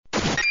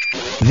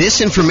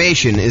This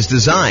information is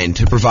designed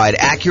to provide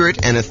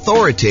accurate and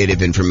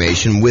authoritative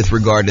information with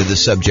regard to the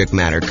subject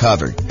matter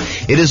covered.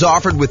 It is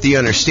offered with the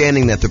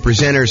understanding that the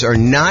presenters are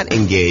not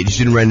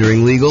engaged in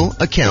rendering legal,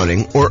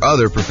 accounting, or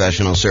other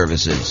professional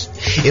services.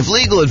 If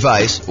legal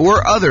advice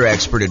or other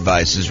expert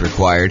advice is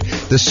required,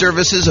 the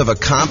services of a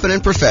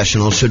competent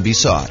professional should be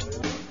sought.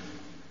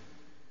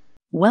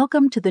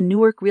 Welcome to the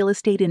Newark Real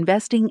Estate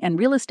Investing and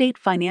Real Estate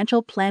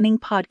Financial Planning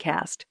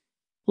Podcast.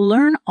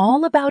 Learn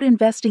all about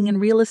investing in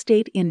real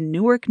estate in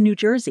Newark, New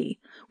Jersey,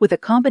 with a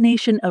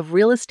combination of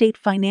real estate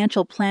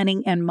financial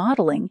planning and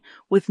modeling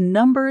with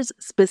numbers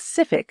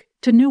specific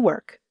to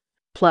Newark,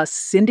 plus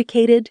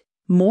syndicated,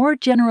 more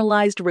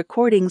generalized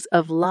recordings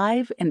of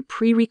live and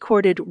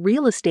pre-recorded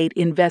real estate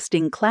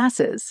investing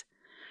classes,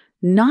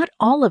 not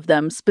all of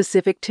them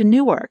specific to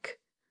Newark.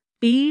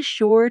 Be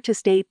sure to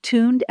stay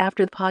tuned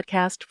after the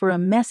podcast for a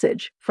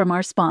message from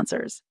our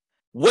sponsors.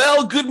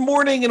 Well, good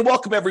morning and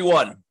welcome,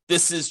 everyone.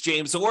 This is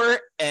James Orr,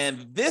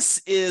 and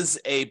this is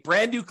a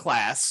brand new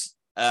class.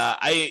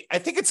 I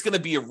think it's going to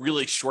be a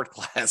really short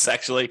class,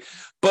 actually,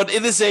 but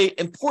it is an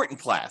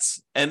important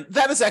class, and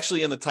that is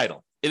actually in the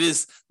title. It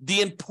is the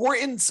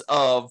importance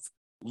of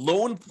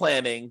loan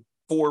planning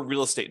for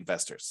real estate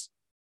investors.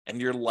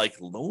 And you're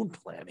like, loan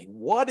planning?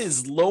 What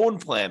is loan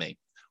planning?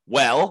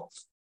 Well,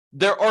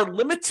 there are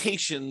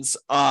limitations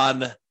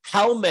on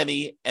how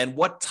many and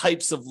what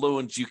types of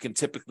loans you can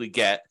typically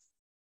get,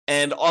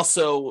 and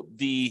also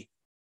the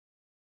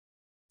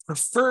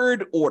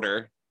preferred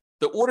order,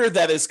 the order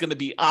that is going to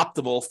be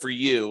optimal for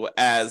you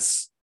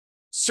as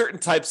certain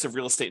types of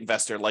real estate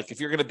investor. Like if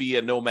you're going to be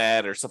a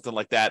nomad or something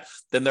like that,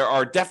 then there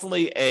are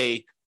definitely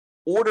a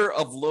order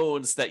of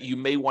loans that you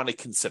may want to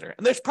consider.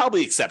 And there's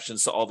probably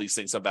exceptions to all these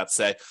things I'm about to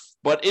say,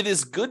 but it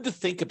is good to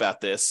think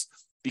about this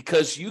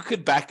because you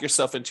could back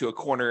yourself into a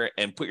corner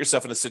and put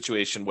yourself in a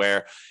situation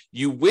where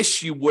you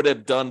wish you would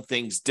have done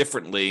things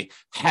differently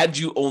had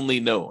you only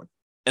known.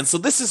 And so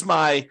this is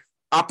my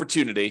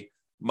opportunity,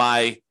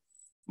 my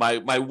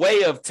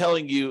way of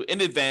telling you in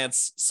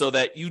advance so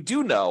that you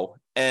do know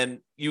and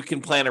you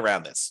can plan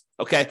around this.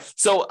 Okay.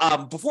 So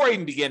before I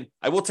even begin,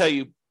 I will tell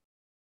you,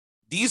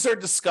 these are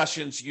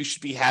discussions you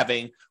should be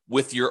having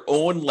with your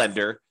own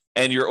lender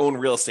and your own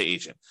real estate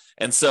agent.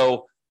 And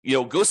so,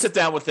 go sit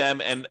down with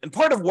them. And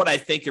part of what I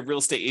think a real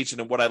estate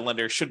agent and what a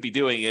lender should be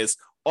doing is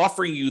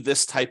offering you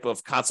this type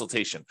of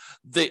consultation.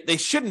 They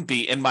shouldn't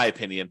be, in my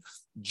opinion,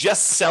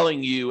 just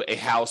selling you a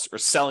house or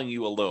selling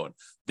you a loan.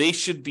 They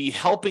should be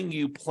helping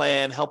you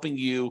plan, helping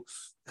you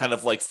kind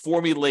of like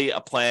formulate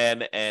a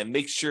plan and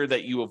make sure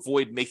that you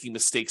avoid making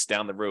mistakes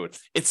down the road.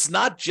 It's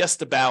not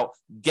just about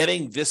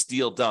getting this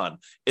deal done.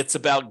 It's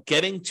about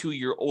getting to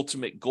your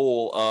ultimate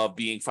goal of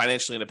being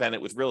financially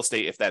independent with real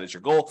estate, if that is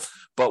your goal.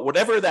 But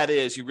whatever that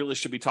is, you really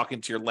should be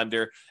talking to your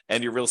lender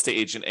and your real estate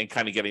agent and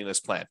kind of getting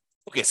this plan.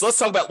 Okay, so let's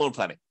talk about loan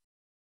planning.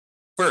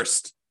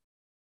 First,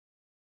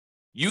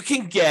 you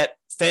can get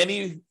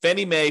Fannie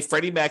Mae,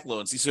 Freddie Mac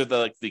loans. These are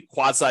the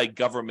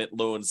quasi-government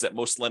loans that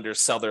most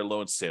lenders sell their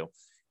loans to.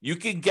 You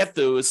can get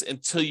those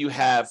until you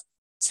have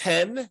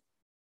 10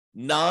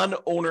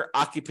 non-owner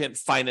occupant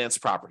finance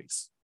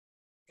properties.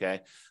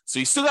 Okay, so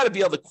you still got to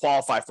be able to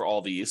qualify for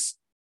all these,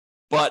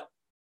 but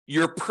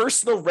your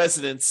personal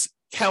residence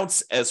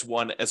counts as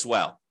one as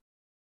well.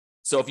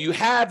 So if you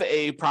have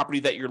a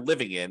property that you're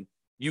living in,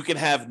 you can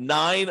have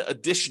 9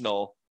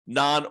 additional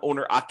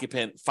non-owner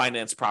occupant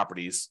finance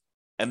properties.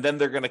 And then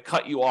they're going to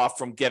cut you off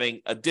from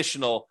getting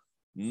additional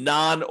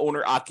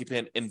non-owner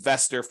occupant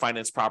investor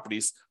finance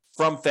properties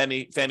from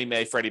Fannie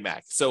Mae, Freddie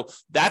Mac. So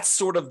that's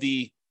sort of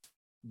the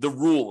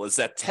rule, is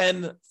that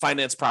 10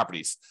 finance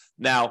properties.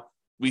 Now,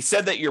 we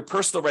said that your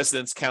personal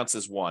residence counts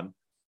as one.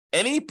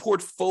 Any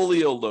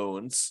portfolio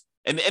loans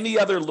and any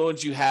other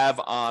loans you have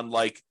on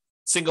like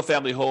single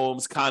family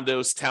homes,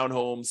 condos,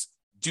 townhomes,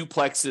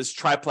 duplexes,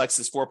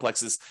 triplexes,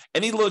 fourplexes,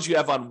 any loans you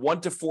have on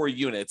 1 to 4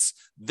 units,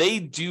 they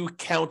do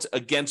count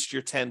against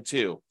your 10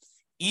 too,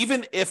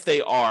 even if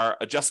they are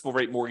adjustable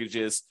rate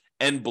mortgages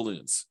and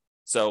balloons.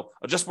 So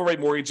adjustable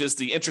rate mortgages,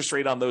 the interest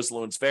rate on those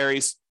loans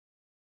varies.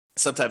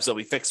 Sometimes they'll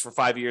be fixed for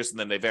 5 years and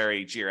then they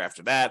vary each year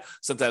after that.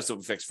 Sometimes they'll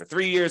be fixed for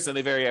 3 years and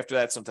they vary after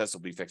that. Sometimes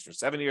they'll be fixed for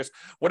 7 years,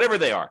 whatever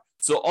they are.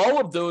 So all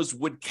of those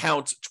would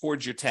count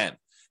towards your 10.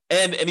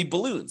 And any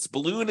balloons.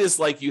 Balloon is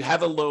like you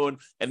have a loan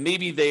and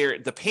maybe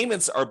the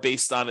payments are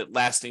based on it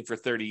lasting for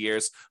 30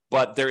 years,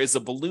 but there is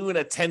a balloon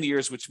at 10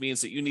 years, which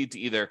means that you need to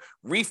either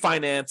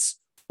refinance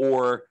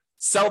or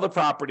sell the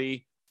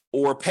property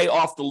or pay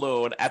off the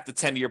loan at the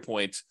 10-year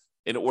point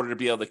in order to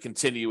be able to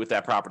continue with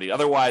that property.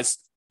 Otherwise,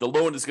 the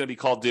loan is going to be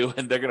called due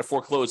and they're going to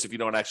foreclose if you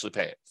don't actually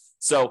pay it.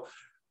 So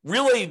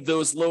really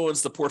those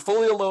loans, the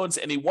portfolio loans,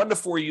 any 1 to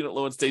 4 unit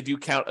loans, they do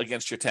count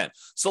against your 10.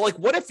 So like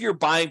what if you're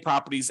buying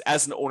properties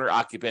as an owner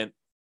occupant,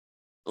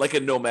 like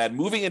a nomad,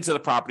 moving into the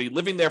property,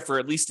 living there for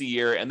at least a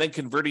year, and then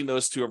converting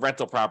those to a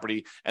rental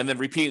property and then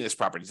repeating those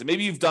properties. And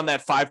maybe you've done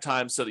that 5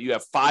 times so that you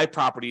have 5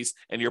 properties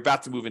and you're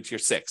about to move into your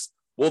 6th.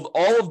 Well,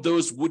 all of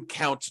those would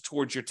count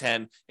towards your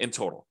 10 in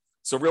total.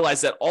 So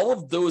realize that all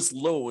of those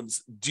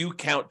loans do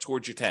count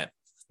towards your 10.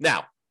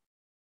 Now,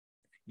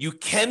 you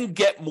can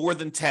get more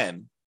than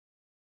 10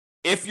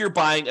 if you're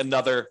buying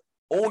another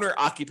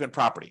owner-occupant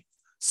property.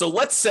 So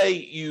let's say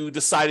you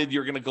decided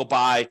you're going to go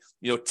buy,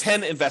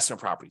 10 investment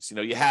properties.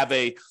 You have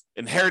a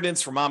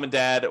inheritance from mom and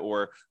dad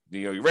or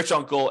your rich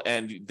uncle,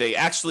 and they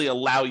actually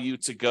allow you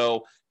to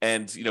go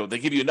and they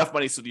give you enough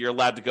money so that you're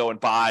allowed to go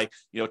and buy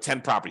 10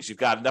 properties. You've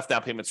got enough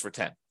down payments for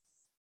 10.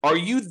 Are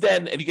you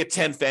then, and you get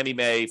 10 Fannie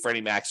Mae,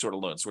 Freddie Mac sort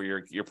of loans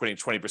where you're putting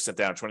 20%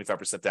 down,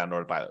 25% down in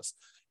order to buy those.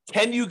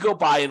 Can you go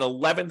buy an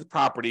 11th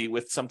property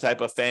with some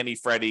type of Fannie,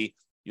 Freddie,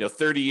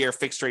 30-year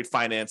fixed rate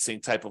financing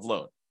type of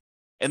loan?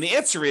 And the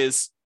answer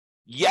is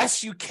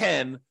yes, you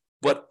can,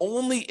 but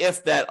only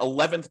if that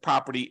 11th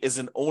property is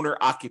an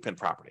owner-occupant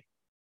property.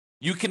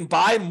 You can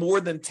buy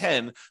more than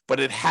 10, but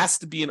it has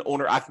to be an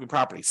owner-occupant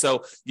property.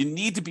 So you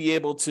need to be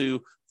able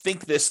to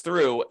think this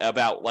through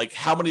about like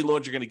how many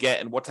loans you're going to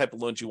get and what type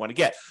of loans you want to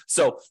get.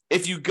 So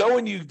if you go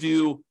and you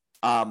do,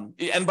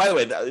 and by the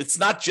way, it's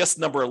not just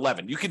number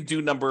 11. You can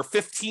do number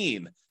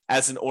 15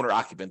 as an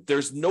owner-occupant.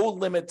 There's no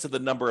limit to the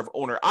number of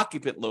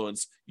owner-occupant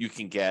loans you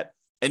can get.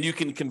 And you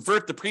can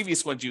convert the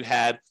previous ones you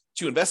had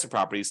to investment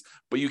properties,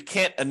 but you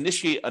can't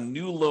initiate a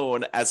new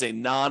loan as a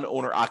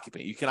non-owner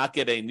occupant. You cannot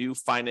get a new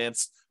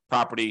finance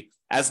property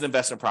as an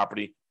investment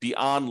property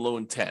beyond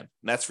loan 10. And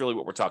that's really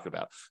what we're talking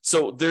about.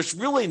 So there's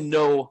really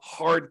no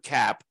hard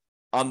cap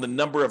on the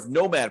number of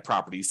nomad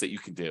properties that you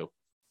can do.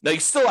 Now, you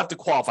still have to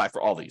qualify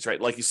for all these,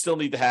 right? Like you still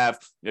need to have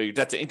your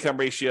debt to income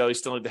ratio. You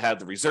still need to have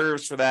the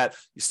reserves for that.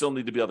 You still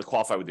need to be able to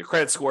qualify with your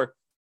credit score.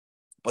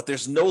 But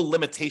there's no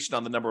limitation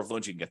on the number of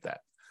loans you can get that.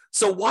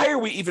 So why are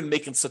we even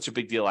making such a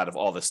big deal out of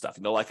all this stuff?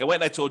 Like I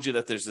went and I told you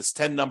that there's this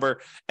 10 number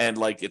and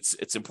like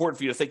it's important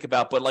for you to think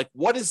about, but like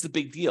what is the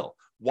big deal?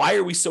 Why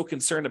are we so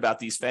concerned about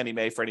these Fannie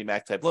Mae, Freddie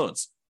Mac type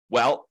loans?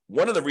 Well,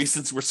 one of the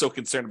reasons we're so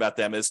concerned about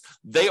them is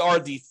they are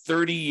the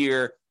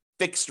 30-year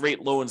fixed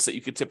rate loans that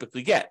you could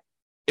typically get.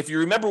 If you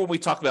remember when we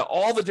talked about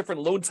all the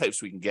different loan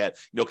types we can get,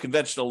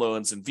 conventional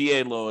loans and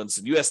VA loans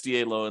and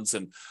USDA loans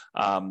and,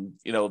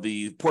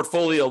 the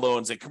portfolio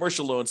loans and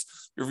commercial loans,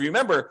 if you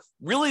remember,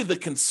 really the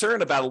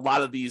concern about a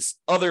lot of these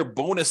other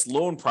bonus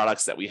loan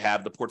products that we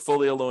have, the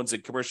portfolio loans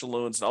and commercial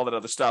loans and all that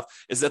other stuff,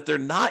 is that they're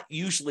not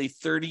usually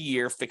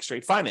 30-year fixed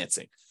rate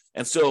financing.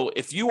 And so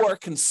if you are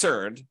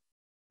concerned,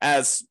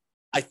 as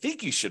I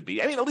think you should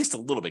be, at least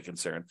a little bit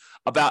concerned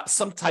about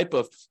some type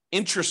of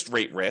interest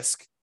rate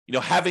risk,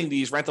 having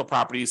these rental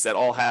properties that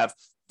all have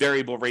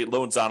variable rate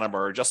loans on them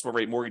or adjustable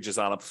rate mortgages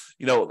on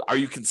them, are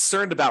you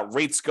concerned about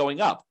rates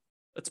going up?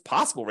 It's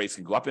possible rates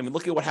can go up.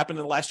 Look at what happened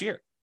in the last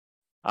year.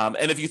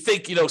 And if you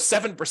think,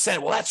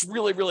 7%, well, that's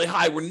really, really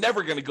high. We're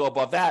never going to go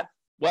above that.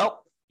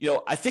 Well,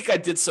 I think I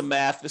did some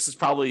math. This is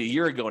probably a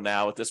year ago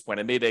now at this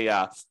point. I made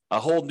a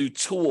whole new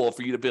tool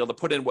for you to be able to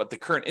put in what the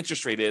current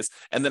interest rate is.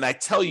 And then I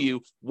tell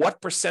you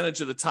what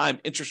percentage of the time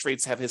interest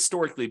rates have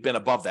historically been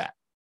above that.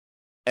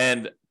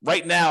 And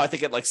right now, I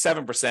think at like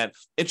 7%,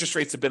 interest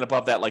rates have been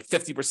above that like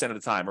 50% of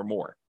the time or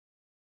more.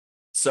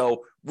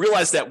 So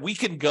realize that we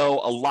can go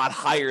a lot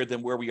higher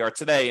than where we are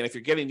today. And if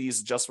you're getting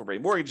these adjustable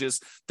rate mortgages,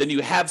 then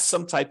you have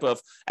some type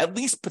of at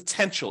least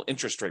potential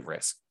interest rate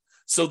risk.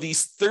 So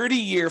these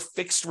 30-year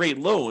fixed rate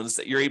loans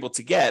that you're able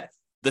to get,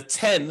 the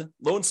 10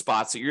 loan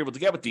spots that you're able to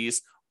get with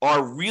these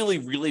are really,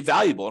 really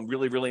valuable and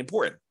really, really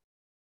important.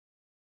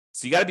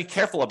 So you got to be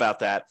careful about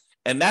that.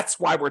 And that's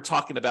why we're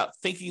talking about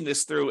thinking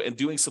this through and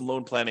doing some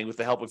loan planning with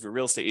the help of your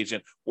real estate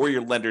agent or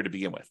your lender to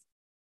begin with.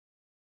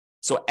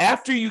 So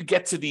after you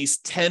get to these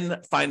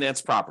 10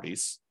 finance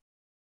properties,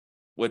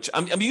 which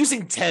I'm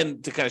using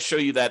 10 to kind of show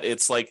you that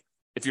it's like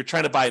if you're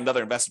trying to buy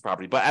another investment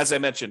property. But as I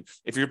mentioned,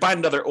 if you're buying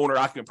another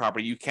owner-occupant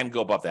property, you can go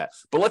above that.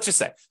 But let's just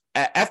say,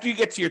 after you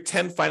get to your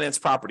 10 finance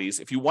properties,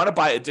 if you want to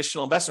buy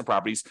additional investment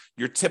properties,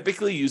 you're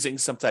typically using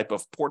some type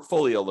of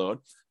portfolio loan.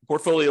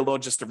 Portfolio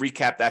loan, just to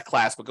recap that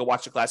class, but go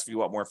watch the class if you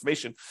want more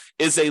information,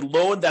 is a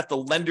loan that the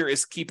lender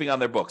is keeping on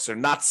their books. They're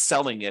not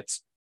selling it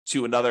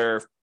to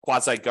another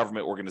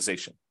quasi-government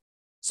organization.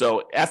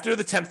 So after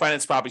the 10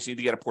 finance properties, you need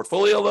to get a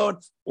portfolio loan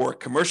or a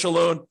commercial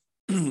loan,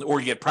 or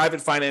you get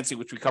private financing,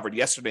 which we covered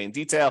yesterday in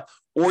detail,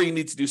 or you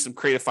need to do some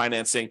creative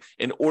financing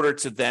in order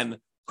to then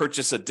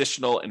purchase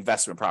additional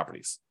investment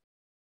properties.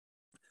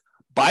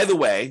 By the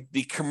way,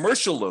 the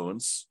commercial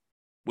loans,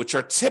 which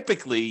are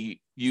typically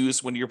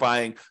used when you're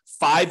buying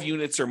 5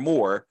 units or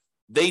more,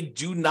 they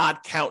do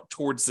not count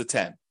towards the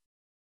 10.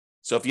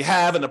 So if you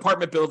have an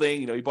apartment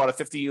building, you bought a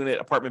 50-unit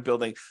apartment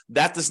building,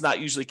 that does not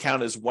usually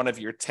count as one of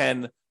your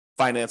 10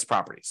 finance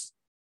properties.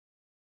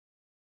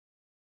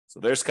 So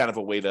there's kind of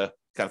a way to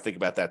kind of think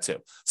about that too.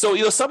 So,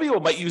 some people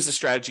might use the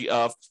strategy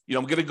of,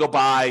 I'm going to go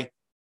buy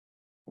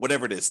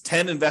whatever it is,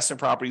 10 investment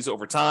properties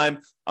over time.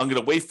 I'm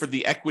going to wait for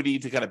the equity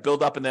to kind of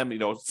build up in them.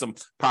 Some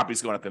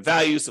properties going up in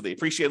value, so they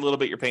appreciate a little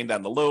bit. You're paying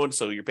down the loan,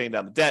 so you're paying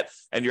down the debt,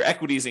 and your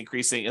equity is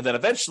increasing. And then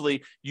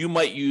eventually, you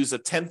might use a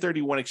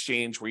 1031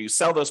 exchange where you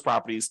sell those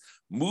properties,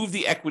 move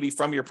the equity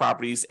from your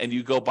properties, and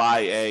you go buy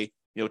a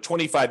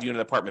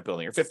 25-unit apartment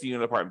building or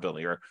 50-unit apartment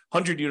building or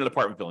 100-unit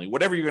apartment building,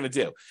 whatever you're going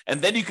to do.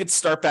 And then you could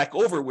start back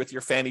over with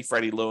your Fannie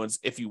Freddie loans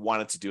if you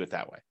wanted to do it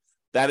that way.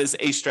 That is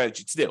a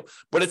strategy to do.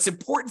 But it's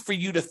important for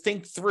you to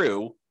think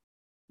through,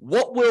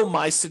 what will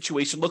my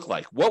situation look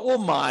like? What will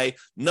my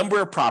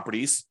number of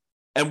properties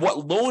and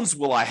what loans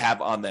will I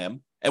have on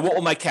them? And what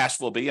will my cash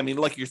flow be? I mean,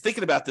 like, you're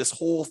thinking about this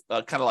whole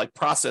kind of like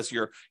process,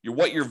 your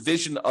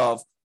vision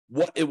of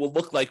what it will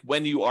look like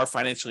when you are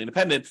financially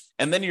independent.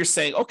 And then you're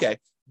saying, okay,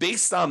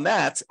 based on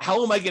that,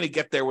 how am I going to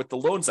get there with the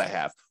loans I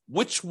have?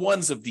 Which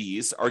ones of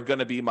these are going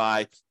to be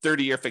my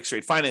 30-year fixed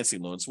rate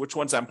financing loans? Which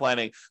ones I'm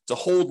planning to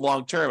hold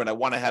long term? And I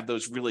want to have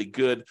those really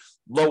good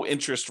low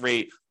interest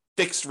rate,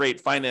 fixed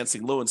rate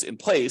financing loans in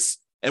place.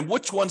 And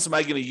which ones am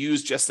I going to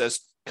use just as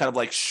kind of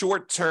like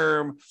short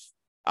term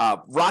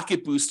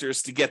rocket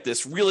boosters to get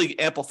this really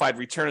amplified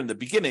return in the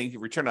beginning,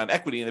 return on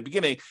equity in the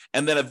beginning,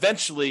 and then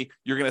eventually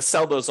you're going to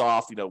sell those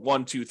off,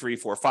 1, 2, 3,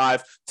 4,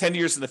 5, 10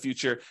 years in the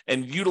future,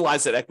 and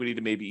utilize that equity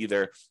to maybe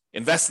either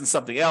invest in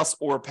something else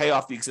or pay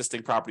off the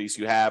existing properties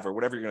you have or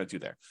whatever you're going to do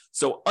there.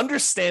 So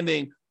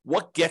understanding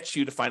what gets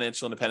you to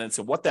financial independence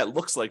and what that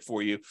looks like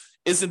for you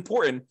is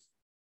important.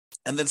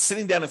 And then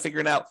sitting down and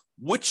figuring out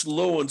which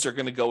loans are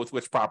going to go with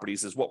which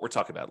properties is what we're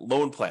talking about.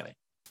 Loan planning.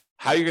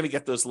 How you're going to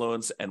get those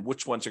loans and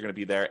which ones are going to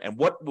be there and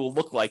what will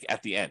look like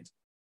at the end.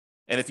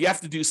 And if you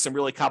have to do some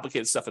really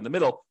complicated stuff in the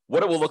middle,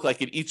 what it will look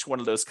like in each one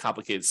of those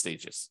complicated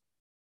stages.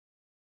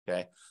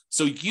 Okay.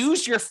 So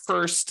use your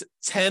first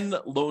 10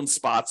 loan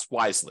spots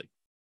wisely.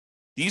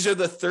 These are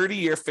the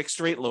 30-year fixed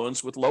rate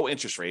loans with low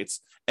interest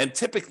rates and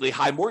typically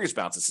high mortgage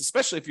balances,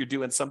 especially if you're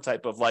doing some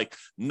type of like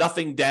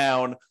nothing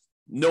down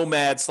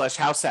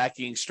nomad/house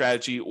hacking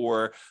strategy,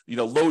 or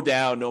low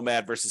down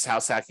nomad versus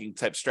house hacking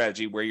type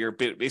strategy where you're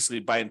basically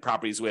buying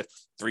properties with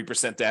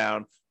 3%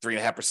 down,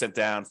 3.5%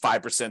 down,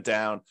 5%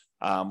 down,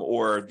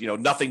 or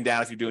nothing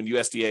down if you're doing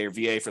USDA or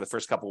VA for the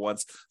first couple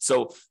ones.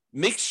 So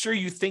make sure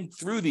you think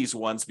through these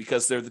ones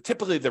because they're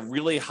typically the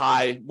really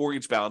high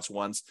mortgage balance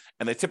ones,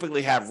 and they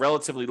typically have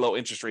relatively low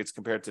interest rates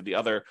compared to the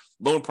other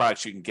loan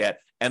products you can get,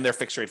 and they're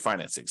fixed rate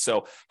financing.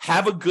 So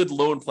have a good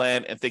loan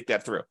plan and think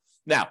that through.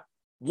 Now,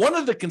 one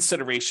of the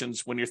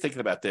considerations when you're thinking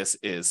about this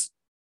is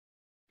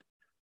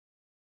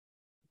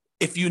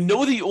if you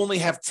know that you only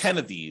have 10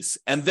 of these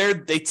and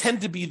they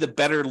tend to be the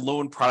better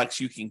loan products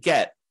you can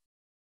get,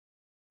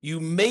 you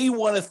may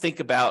want to think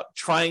about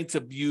trying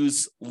to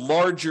use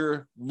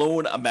larger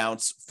loan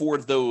amounts for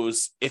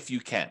those if you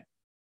can.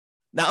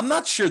 Now, I'm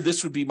not sure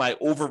this would be my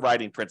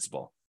overriding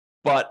principle,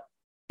 but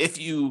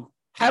if you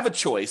have a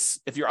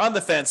choice, if you're on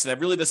the fence, and it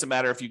really doesn't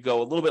matter if you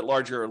go a little bit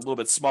larger or a little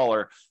bit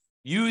smaller,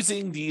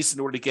 using these in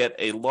order to get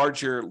a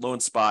larger loan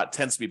spot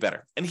tends to be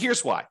better. And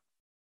here's why.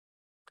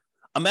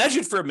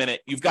 Imagine for a minute,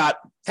 you've got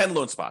 10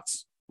 loan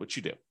spots, which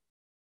you do.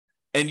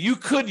 And you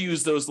could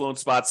use those loan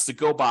spots to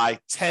go buy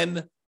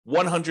 10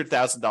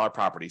 $100,000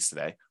 properties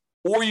today,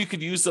 or you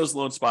could use those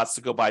loan spots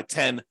to go buy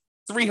 10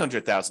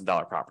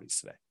 $300,000 properties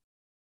today.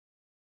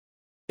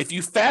 If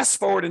you fast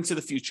forward into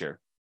the future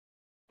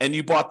and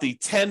you bought the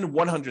 10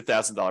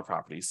 $100,000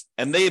 properties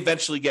and they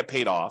eventually get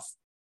paid off,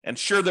 and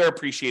sure, they're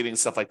appreciating and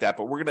stuff like that,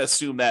 but we're going to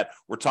assume that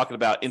we're talking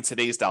about in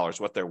today's dollars,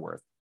 what they're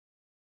worth.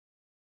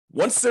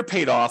 Once they're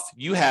paid off,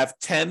 you have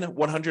 10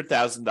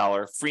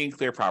 $100,000 free and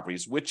clear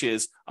properties, which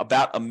is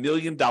about $1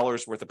 million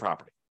worth of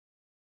property.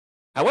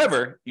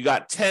 However, you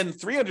got 10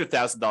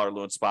 $300,000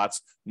 loan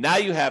spots. Now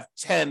you have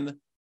 10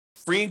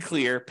 free and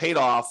clear, paid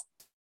off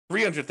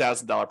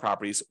 $300,000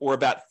 properties, or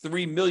about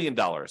 $3 million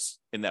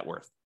in net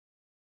worth.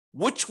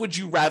 Which would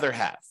you rather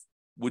have?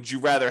 Would you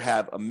rather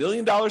have $1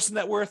 million in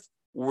net worth?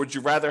 Or would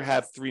you rather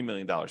have $3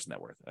 million in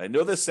net worth? I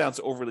know this sounds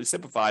overly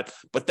simplified,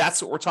 but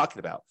that's what we're talking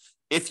about.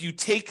 If you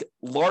take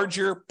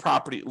larger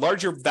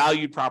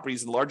valued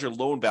properties and larger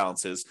loan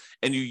balances,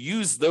 and you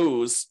use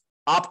those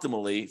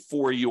optimally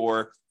for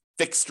your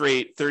fixed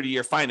rate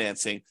 30-year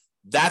financing,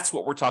 that's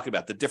what we're talking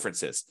about. The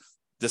difference is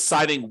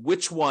deciding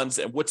which ones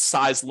and which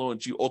size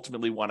loans you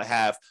ultimately want to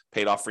have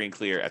paid off free and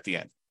clear at the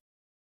end.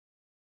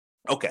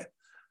 Okay,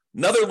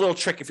 another little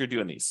trick if you're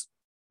doing these.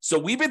 So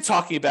we've been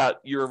talking about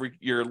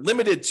you're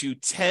limited to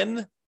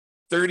 10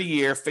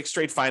 30-year fixed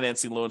rate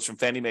financing loans from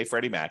Fannie Mae,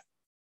 Freddie Mac.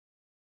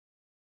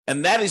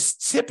 And that is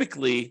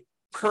typically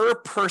per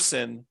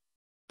person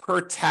per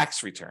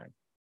tax return.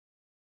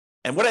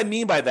 And what I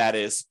mean by that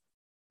is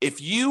if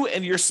you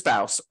and your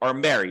spouse are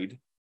married,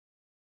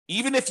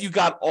 even if you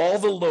got all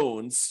the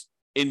loans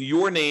in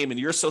your name and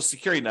your social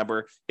security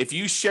number, if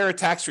you share a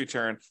tax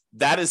return,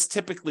 that is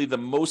typically the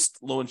most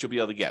loans you'll be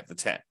able to get, the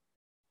 10.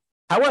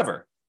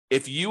 However,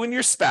 if you and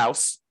your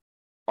spouse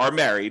are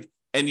married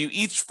and you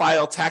each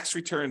file tax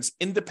returns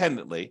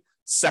independently,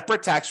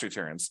 separate tax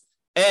returns,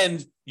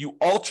 and you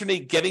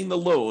alternate getting the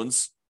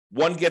loans,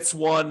 one gets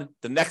one,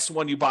 the next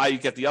one you buy, you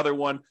get the other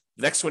one,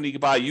 the next one you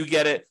buy, you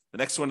get it, the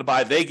next one to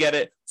buy, they get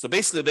it. So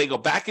basically they go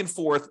back and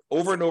forth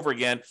over and over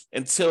again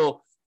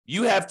until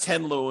you have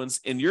 10 loans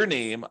in your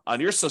name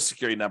on your social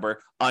security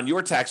number on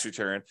your tax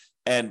return,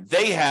 and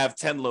they have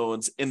 10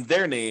 loans in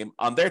their name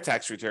on their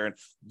tax return.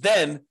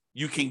 Then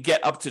you can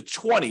get up to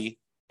 20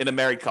 in a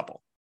married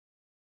couple.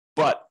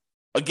 But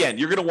again,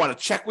 you're going to want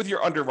to check with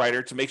your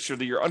underwriter to make sure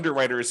that your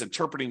underwriter is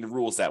interpreting the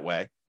rules that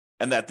way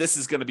and that this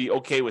is going to be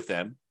okay with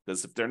them.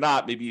 Because if they're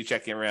not, maybe you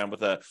check in around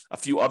with a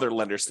few other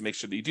lenders to make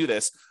sure that you do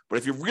this. But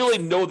if you really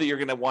know that you're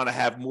going to want to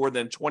have more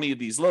than 20 of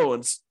these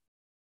loans,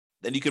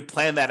 then you could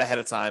plan that ahead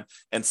of time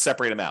and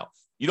separate them out.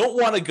 You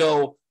don't want to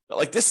go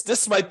like this.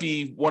 This might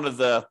be one of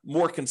the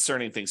more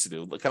concerning things to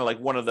do, kind of like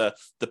one of the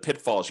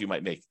pitfalls you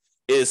might make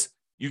is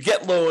you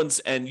get loans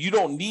and you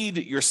don't need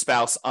your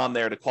spouse on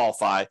there to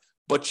qualify,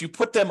 but you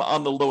put them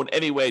on the loan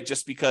anyway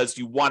just because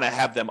you want to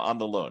have them on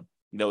the loan.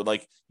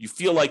 Like you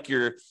feel like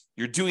you're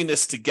doing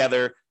this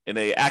together in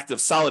an act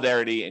of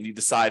solidarity, and you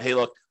decide, hey,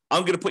 look,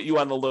 I'm going to put you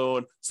on the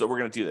loan, so we're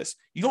going to do this.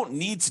 You don't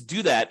need to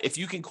do that if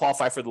you can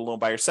qualify for the loan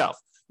by yourself.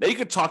 Now, you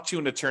could talk to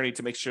an attorney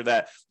to make sure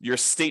that your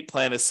estate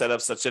plan is set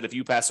up such that if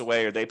you pass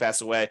away or they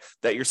pass away,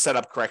 that you're set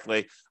up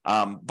correctly.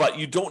 But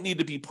you don't need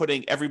to be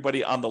putting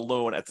everybody on the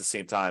loan at the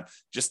same time.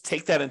 Just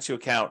take that into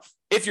account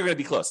if you're going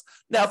to be close.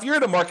 Now, if you're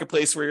in a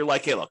marketplace where you're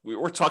like, hey, look,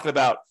 we're talking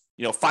about,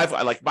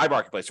 I like my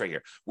marketplace right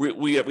here.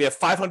 We have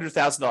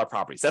 $500,000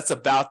 properties. That's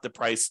about the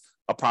price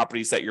of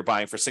properties that you're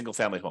buying for single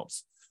family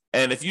homes.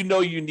 And if you know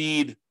you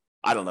need,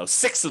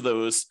 6 of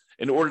those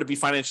in order to be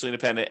financially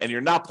independent, and you're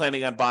not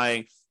planning on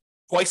buying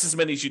twice as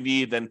many as you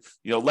need, then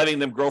letting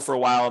them grow for a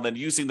while and then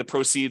using the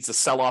proceeds to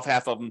sell off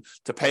half of them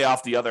to pay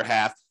off the other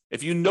half.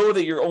 If you know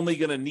that you're only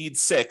going to need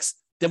 6,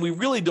 then we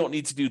really don't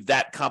need to do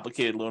that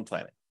complicated loan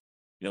planning.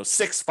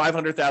 6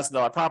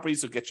 $500,000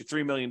 properties will get you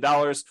 $3 million.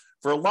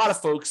 For a lot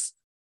of folks,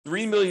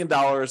 $3 million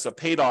of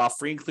paid off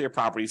free and clear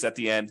properties at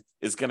the end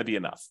is going to be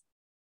enough.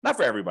 Not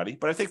for everybody,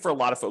 but I think for a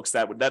lot of folks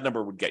that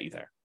number would get you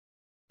there.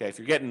 Okay, if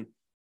you're getting,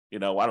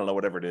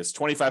 whatever it is,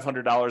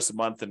 $2,500 a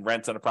month in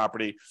rent on a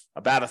property,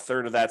 about a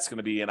third of that's going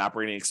to be in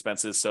operating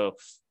expenses. So,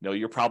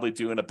 you're probably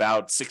doing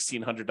about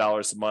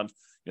 $1,600 a month.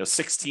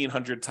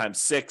 1,600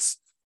 times 6,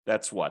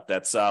 that's what?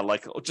 That's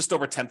like just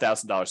over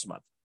 $10,000 a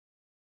month,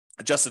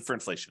 adjusted for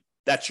inflation.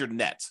 That's your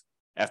net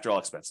after all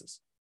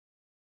expenses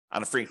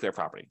on a free and clear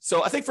property.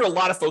 So I think for a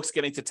lot of folks,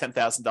 getting to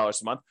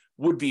 $10,000 a month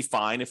would be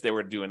fine if they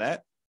were doing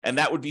that. And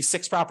that would be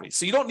 6 properties.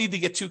 So you don't need to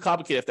get too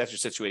complicated if that's your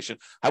situation.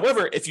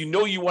 However, if you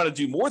know you want to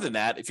do more than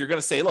that, if you're going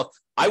to say, look,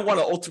 I want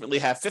to ultimately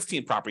have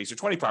 15 properties or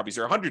 20 properties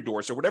or 100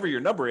 doors or whatever your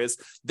number is,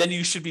 then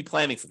you should be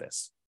planning for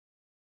this.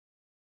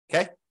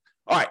 Okay?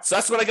 All right. So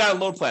that's what I got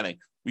on loan planning.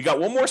 We got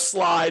one more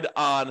slide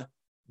on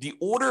the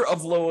order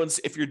of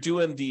loans if you're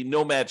doing the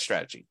nomad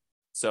strategy.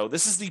 So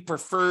this is the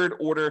preferred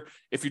order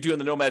if you're doing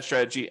the nomad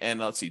strategy. And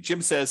let's see,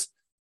 Jim says,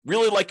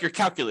 really like your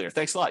calculator.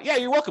 Thanks a lot. Yeah,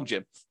 you're welcome,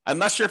 Jim. I'm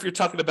not sure if you're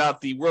talking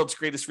about the world's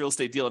greatest real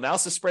estate deal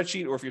analysis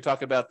spreadsheet or if you're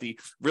talking about the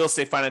real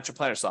estate financial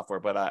planner software,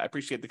 but I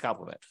appreciate the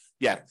compliment.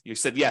 Yeah, you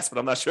said yes, but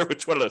I'm not sure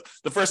which one of those.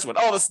 The first one.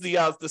 Oh, this is the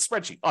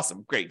spreadsheet.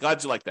 Awesome. Great.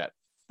 Glad you like that.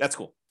 That's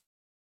cool.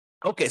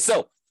 Okay,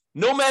 so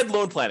nomad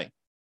loan planning.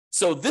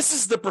 So this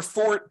is the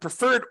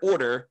preferred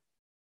order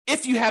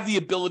if you have the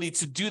ability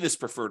to do this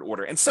preferred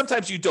order. And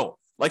sometimes you don't.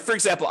 Like, for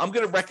example, I'm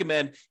going to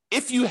recommend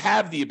if you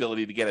have the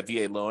ability to get a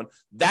VA loan,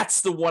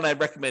 that's the one I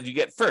recommend you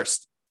get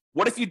first.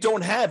 What if you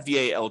don't have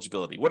VA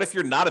eligibility? What if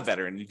you're not a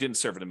veteran and you didn't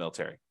serve in the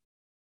military?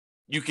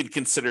 You could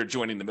consider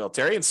joining the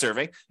military and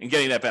serving and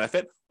getting that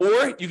benefit.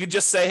 Or you could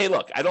just say, hey,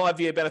 look, I don't have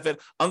VA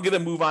benefit. I'm going to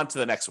move on to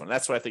the next one.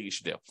 That's what I think you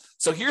should do.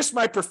 So here's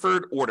my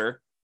preferred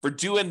order for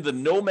doing the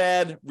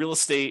nomad real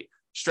estate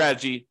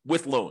strategy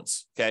with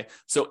loans. Okay.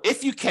 So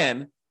if you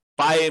can,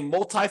 buy a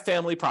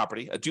multifamily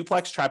property, a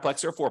duplex,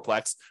 triplex, or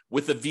fourplex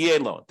with a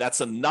VA loan. That's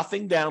a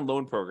nothing down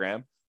loan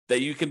program that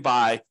you can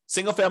buy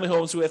single family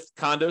homes with,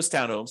 condos,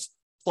 townhomes.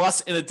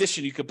 Plus, in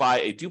addition, you could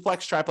buy a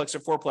duplex, triplex, or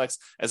fourplex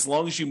as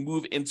long as you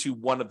move into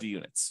one of the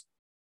units.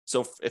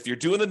 So if you're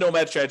doing the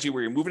nomad strategy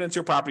where you're moving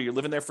into a property, you're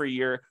living there for a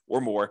year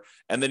or more,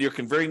 and then you're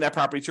converting that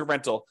property to a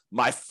rental,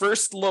 my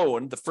first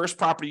loan, the first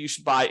property you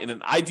should buy in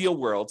an ideal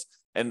world,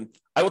 and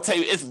I will tell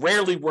you, it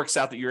rarely works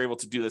out that you're able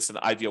to do this in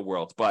an ideal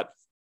world, but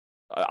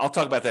I'll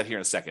talk about that here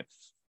in a second.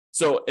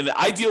 So in the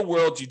ideal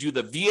world, you do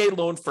the VA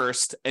loan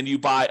first and you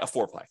buy a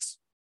fourplex.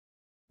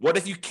 What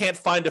if you can't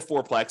find a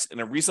fourplex in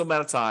a reasonable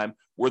amount of time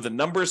where the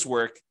numbers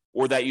work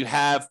or that you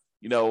have,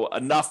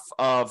 enough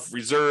of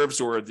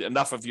reserves or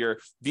enough of your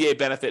VA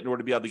benefit in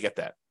order to be able to get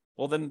that?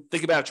 Well, then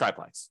think about a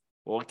triplex.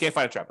 Well, you can't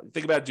find a triplex.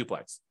 Think about a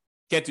duplex.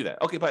 Can't do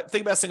that. Okay, but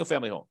think about a single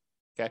family home.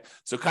 Okay,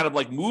 so kind of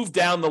like move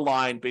down the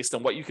line based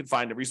on what you can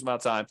find in a reasonable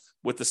amount of time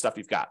with the stuff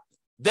you've got.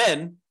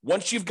 Then,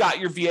 once you've got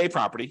your VA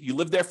property, you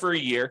live there for a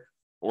year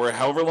or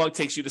however long it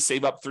takes you to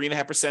save up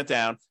 3.5%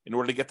 down in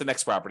order to get the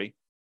next property.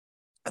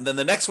 And then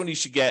the next one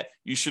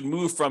you should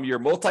move from your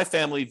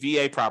multifamily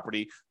VA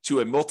property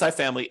to a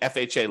multifamily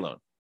FHA loan.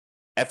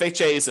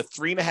 FHA is a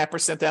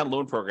 3.5% down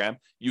loan program.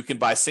 You can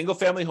buy single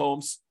family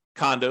homes,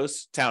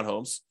 condos,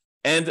 townhomes,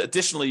 and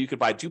additionally, you could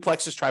buy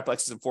duplexes,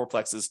 triplexes, and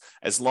fourplexes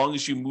as long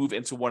as you move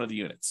into one of the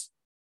units.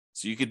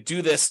 So you could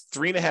do this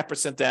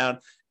 3.5% down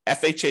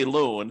FHA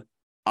loan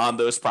on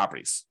those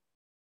properties.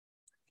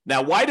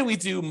 Now, why do we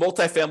do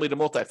multifamily to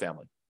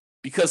multifamily?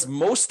 Because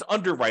most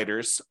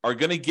underwriters are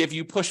going to give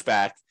you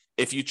pushback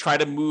if you try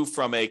to move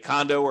from a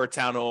condo or a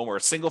townhome or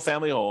a single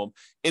family home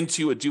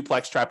into a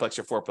duplex, triplex,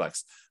 or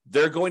fourplex.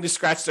 They're going to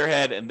scratch their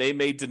head and they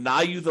may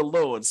deny you the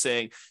loan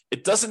saying,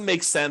 it doesn't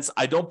make sense.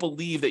 I don't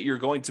believe that you're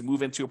going to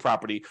move into a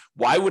property.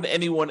 Why would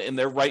anyone in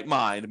their right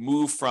mind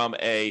move from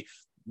a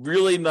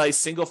really nice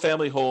single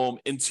family home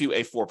into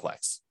a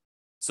fourplex?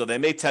 So they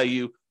may tell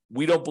you,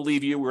 we don't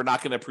believe you. We're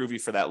not going to approve you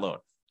for that loan.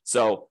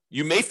 So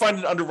you may find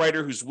an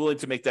underwriter who's willing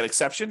to make that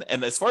exception.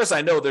 And as far as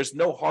I know, there's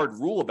no hard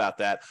rule about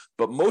that.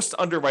 But most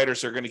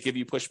underwriters are going to give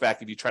you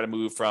pushback if you try to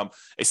move from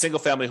a single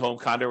family home,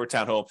 condo, or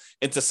townhome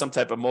into some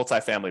type of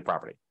multifamily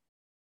property.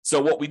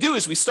 So what we do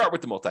is we start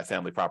with the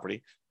multifamily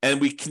property and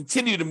we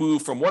continue to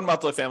move from one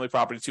multifamily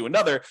property to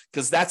another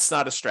because that's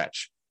not a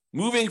stretch.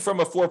 Moving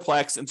from a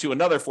fourplex into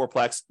another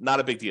fourplex,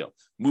 not a big deal.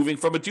 Moving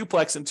from a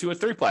duplex into a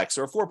threeplex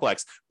or a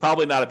fourplex,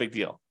 probably not a big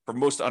deal for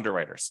most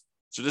underwriters.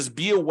 So just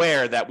be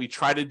aware that we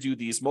try to do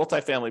these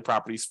multifamily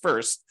properties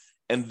first,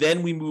 and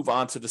then we move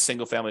on to the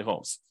single family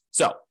homes.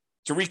 So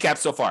to recap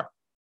so far,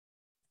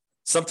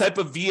 some type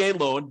of VA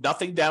loan,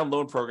 nothing down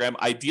loan program,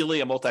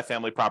 ideally a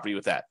multifamily property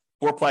with that.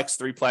 Fourplex,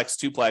 threeplex,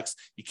 twoplex.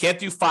 You can't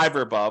do 5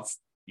 or above.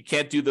 You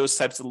can't do those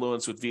types of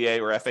loans with VA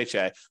or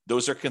FHA.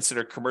 Those are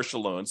considered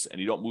commercial loans, and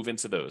you don't move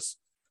into those.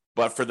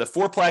 But for the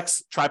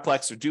fourplex,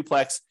 triplex, or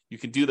duplex, you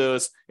can do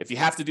those. If you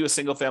have to do a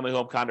single family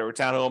home, condo, or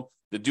townhome,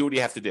 then do what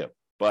you have to do.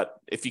 But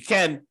if you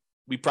can,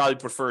 we probably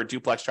prefer a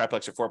duplex,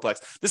 triplex, or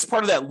fourplex. This is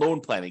part of that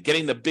loan planning,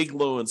 getting the big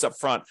loans up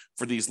front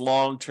for these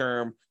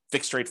long-term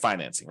fixed rate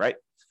financing, right?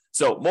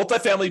 So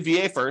multifamily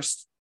VA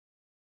first,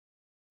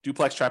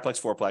 duplex, triplex,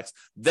 fourplex,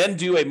 then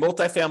do a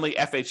multifamily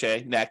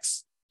FHA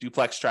next,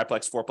 duplex,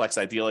 triplex, fourplex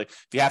ideally.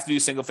 If you have to do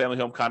single family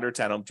home, condo, or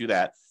townhome, do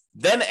that.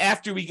 Then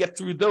after we get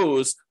through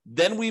those,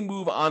 then we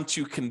move on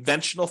to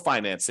conventional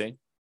financing,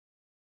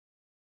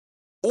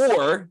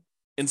 or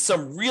in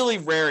some really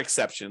rare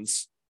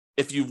exceptions,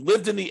 if you've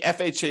lived in the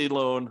FHA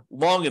loan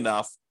long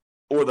enough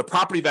or the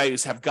property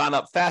values have gone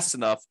up fast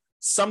enough,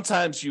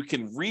 sometimes you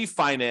can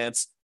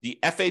refinance the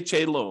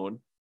FHA loan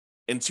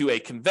into a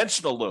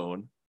conventional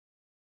loan,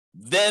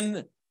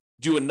 then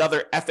do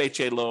another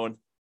FHA loan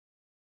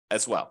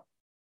as well.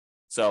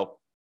 So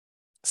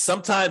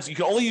sometimes you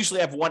can only usually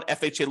have one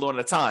FHA loan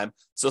at a time.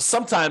 So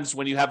sometimes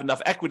when you have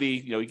enough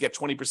equity, you get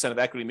 20% of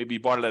equity, maybe you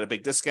bought it at a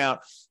big discount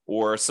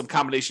or some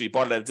combination, you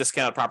bought it at a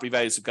discount, property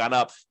values have gone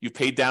up, you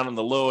paid down on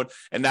the loan,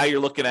 and now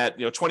you're looking at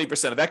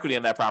 20% of equity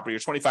in that property or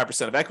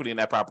 25% of equity in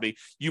that property.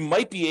 You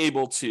might be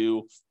able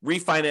to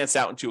refinance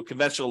out into a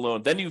conventional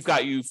loan. Then you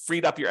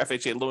freed up your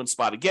FHA loan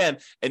spot again,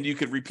 and you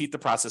could repeat the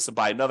process and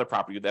buy another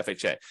property with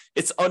FHA.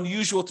 It's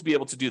unusual to be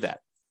able to do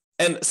that.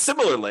 And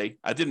similarly,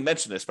 I didn't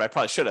mention this, but I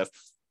probably should have.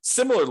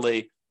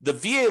 Similarly, the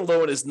VA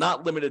loan is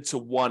not limited to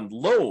one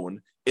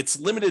loan. It's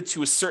limited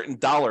to a certain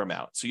dollar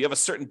amount. So you have a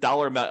certain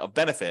dollar amount of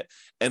benefit.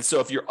 And so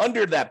if you're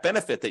under that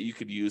benefit that you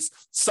could use,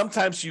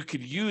 sometimes you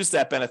could use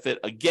that benefit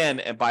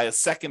again and buy a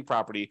second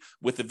property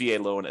with the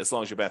VA loan as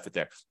long as your benefit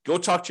there. Go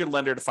talk to your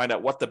lender to find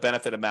out what the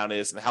benefit amount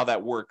is and how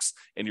that works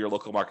in your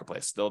local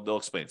marketplace. They'll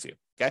explain it to you.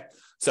 Okay.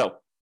 So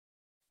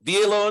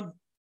VA loan,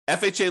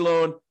 FHA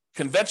loan,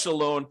 conventional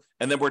loan,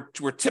 and then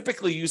we're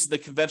typically using the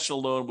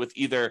conventional loan with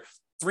either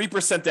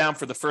 3% down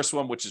for the first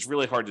one, which is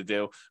really hard to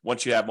do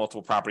once you have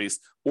multiple properties,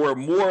 or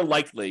more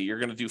likely you're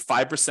going to do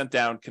 5%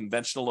 down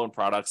conventional loan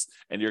products,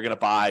 and you're going to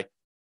buy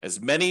as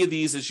many of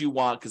these as you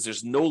want because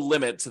there's no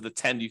limit to the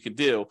 10 you can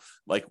do.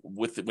 Like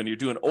when you're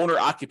doing owner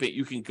occupant,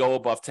 you can go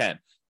above 10.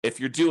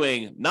 If you're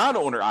doing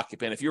non-owner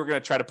occupant, if you were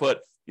going to try to put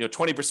 20%,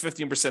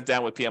 15%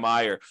 down with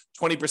PMI or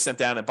 20%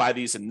 down and buy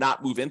these and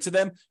not move into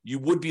them, you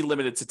would be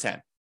limited to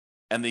 10.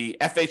 And the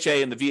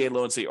FHA and the VA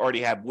loans that you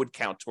already have would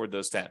count toward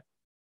those 10.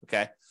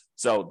 Okay.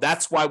 So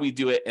that's why we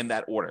do it in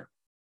that order.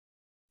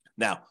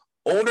 Now,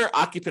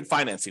 owner-occupant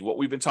financing, what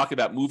we've been talking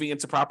about, moving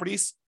into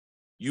properties,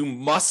 you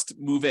must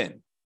move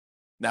in.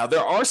 Now,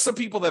 there are some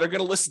people that are going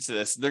to listen to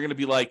this, and they're going to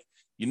be like,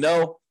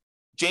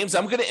 James,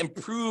 I'm going to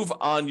improve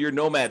on your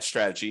nomad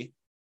strategy.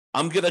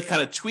 I'm going to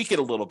kind of tweak it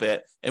a little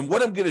bit. And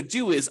what I'm going to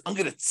do is I'm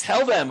going to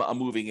tell them I'm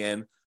moving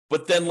in,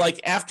 but then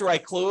after I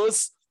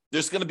close,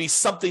 there's going to be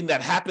something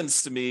that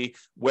happens to me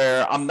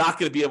where I'm not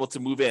going to be able to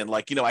move in.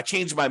 I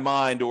changed my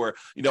mind, or,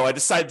 I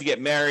decided to get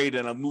married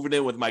and I'm moving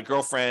in with my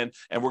girlfriend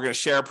and we're going to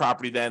share a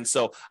property then.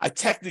 So I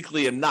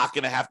technically am not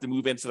going to have to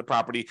move into the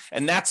property.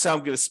 And that's how I'm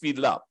going to speed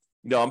it up.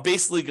 I'm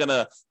basically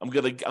I'm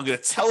going to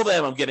tell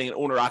them I'm getting an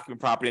owner occupant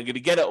property. I'm going to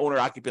get an owner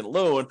occupant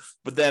loan,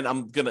 but then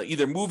I'm going to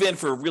either move in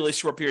for a really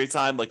short period of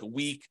time, like a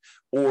week,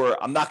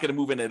 or I'm not going to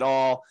move in at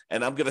all.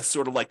 And I'm going to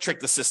sort of trick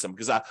the system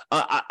because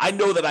I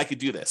know that I could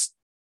do this.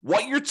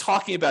 What you're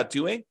talking about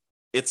doing,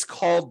 it's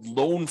called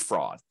loan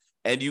fraud,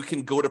 and you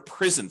can go to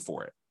prison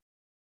for it,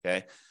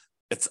 okay?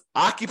 It's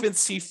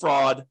occupancy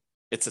fraud.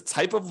 It's a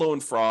type of loan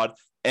fraud,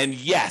 and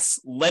yes,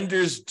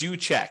 lenders do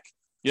check.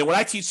 When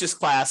I teach this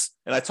class,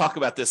 and I talk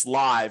about this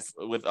live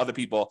with other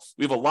people,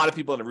 we have a lot of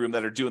people in the room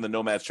that are doing the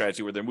nomad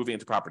strategy where they're moving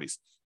into properties.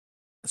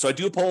 So I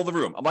do a poll of the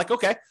room. I'm like,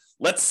 okay,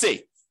 let's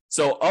see.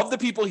 So of the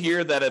people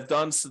here that have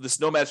done this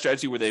nomad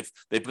strategy where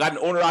they've got an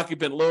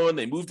owner-occupant loan,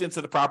 they moved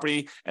into the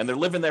property, and they're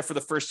living there for the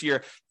first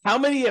year, how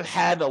many have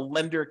had a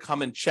lender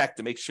come and check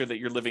to make sure that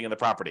you're living in the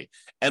property?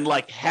 And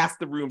like half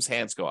the room's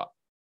hands go up.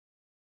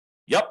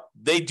 Yep,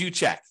 they do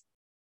check.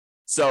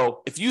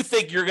 So if you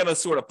think you're going to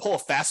sort of pull a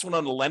fast one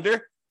on the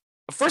lender,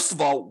 first of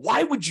all,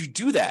 why would you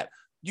do that?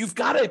 You've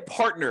got a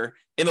partner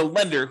in a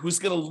lender who's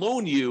going to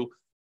loan you,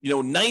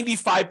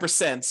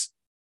 95%,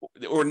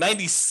 or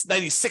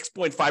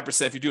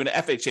 96.5% if you're doing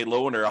an FHA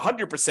loan, or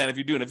 100% if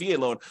you're doing a VA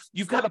loan.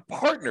 You've got a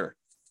partner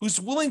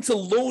who's willing to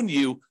loan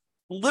you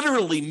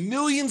literally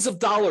millions of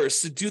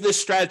dollars to do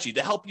this strategy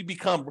to help you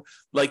become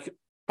like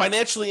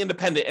financially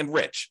independent and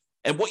rich.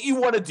 And what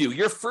you want to do,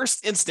 your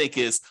first instinct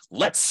is,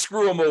 let's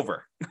screw them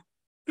over.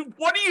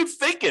 What are you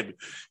thinking?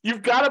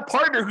 You've got a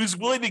partner who's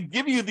willing to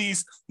give you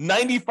these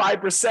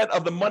 95%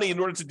 of the money in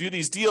order to do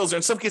these deals, or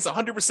in some cases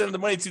 100% of the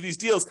money to these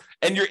deals,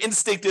 and your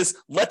instinct is,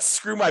 let's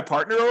screw my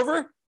partner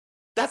over?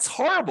 That's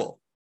horrible.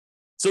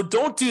 So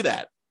don't do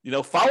that.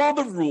 Follow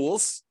the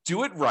rules,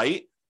 do it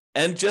right,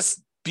 and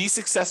just be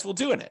successful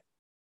doing it.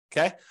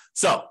 Okay?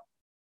 So,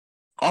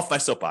 off my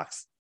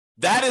soapbox.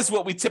 That is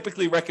what we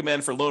typically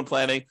recommend for loan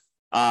planning.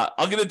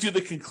 I'm going to do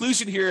the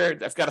conclusion here.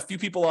 I've got a few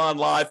people on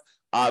live.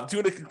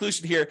 Doing a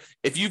conclusion here.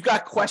 If you've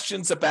got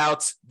questions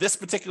about this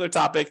particular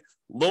topic,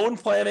 loan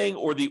planning,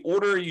 or the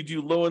order you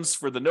do loans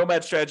for the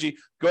nomad strategy,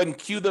 go ahead and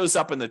queue those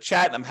up in the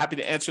chat, and I'm happy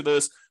to answer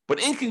those. But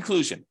in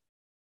conclusion,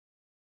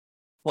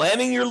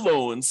 planning your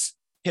loans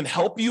can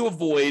help you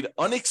avoid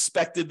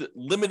unexpected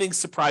limiting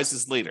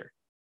surprises later.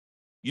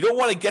 You don't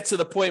want to get to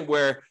the point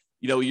where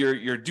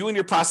you're doing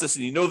your process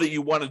and that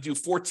you want to do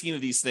 14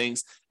 of these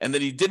things, and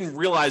then you didn't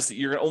realize that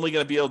you're only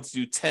going to be able to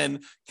do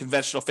 10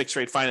 conventional fixed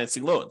rate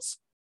financing loans.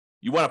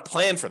 You want to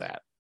plan for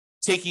that,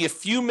 taking a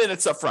few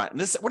minutes up front. And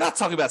this, we're not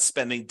talking about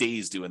spending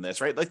days doing this,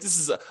 right? Like, this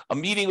is a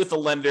meeting with the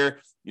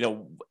lender,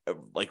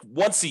 like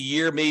once a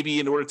year,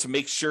 maybe, in order to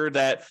make sure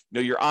that,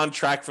 you're on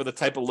track for the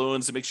type of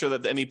loans, and make sure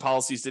that any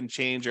policies didn't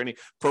change or any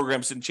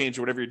programs didn't change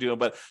or whatever you're doing.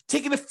 But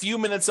taking a few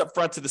minutes up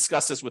front to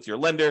discuss this with your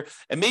lender,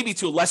 and maybe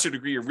to a lesser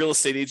degree, your real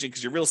estate agent,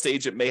 because your real estate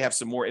agent may have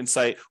some more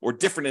insight or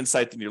different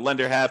insight than your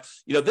lender have.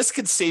 This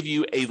could save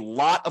you a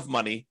lot of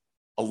money,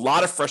 a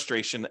lot of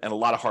frustration, and a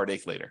lot of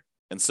heartache later.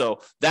 And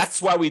so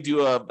that's why we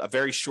do a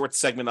very short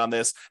segment on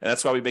this. And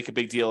that's why we make a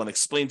big deal and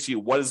explain to you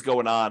what is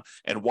going on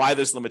and why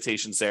there's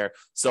limitations there.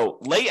 So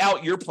lay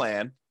out your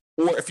plan,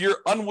 or if you're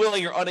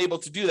unwilling or unable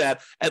to do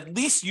that, at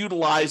least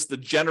utilize the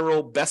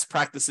general best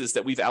practices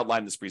that we've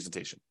outlined in this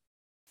presentation.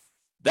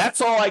 That's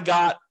all I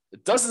got.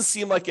 It doesn't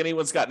seem like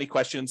anyone's got any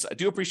questions. I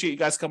do appreciate you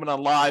guys coming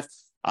on live.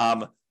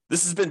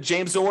 This has been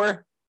James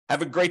Orr.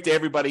 Have a great day,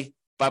 everybody.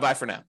 Bye-bye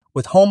for now.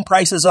 With home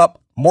prices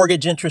up,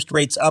 mortgage interest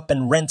rates up,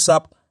 and rents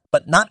up,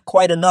 but not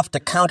quite enough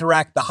to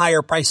counteract the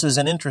higher prices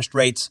and interest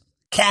rates,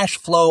 cash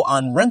flow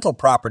on rental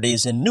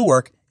properties in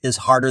Newark is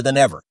harder than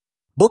ever.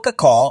 Book a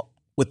call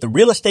with the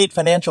Real Estate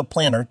Financial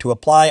Planner to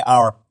apply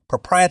our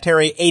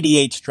proprietary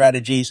 88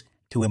 strategies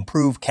to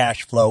improve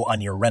cash flow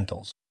on your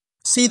rentals.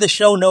 See the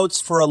show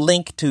notes for a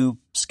link to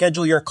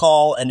schedule your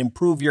call and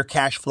improve your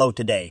cash flow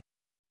today.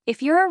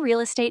 If you're a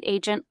real estate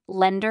agent,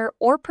 lender,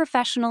 or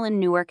professional in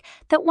Newark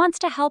that wants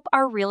to help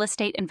our real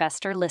estate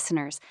investor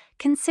listeners,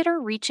 consider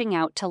reaching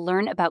out to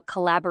learn about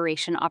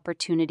collaboration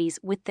opportunities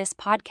with this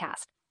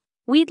podcast.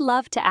 We'd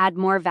love to add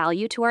more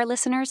value to our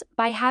listeners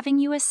by having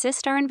you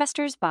assist our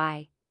investors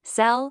buy,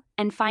 sell,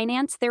 and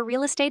finance their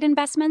real estate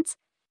investments.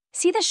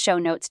 See the show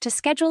notes to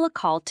schedule a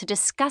call to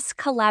discuss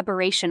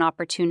collaboration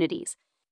opportunities.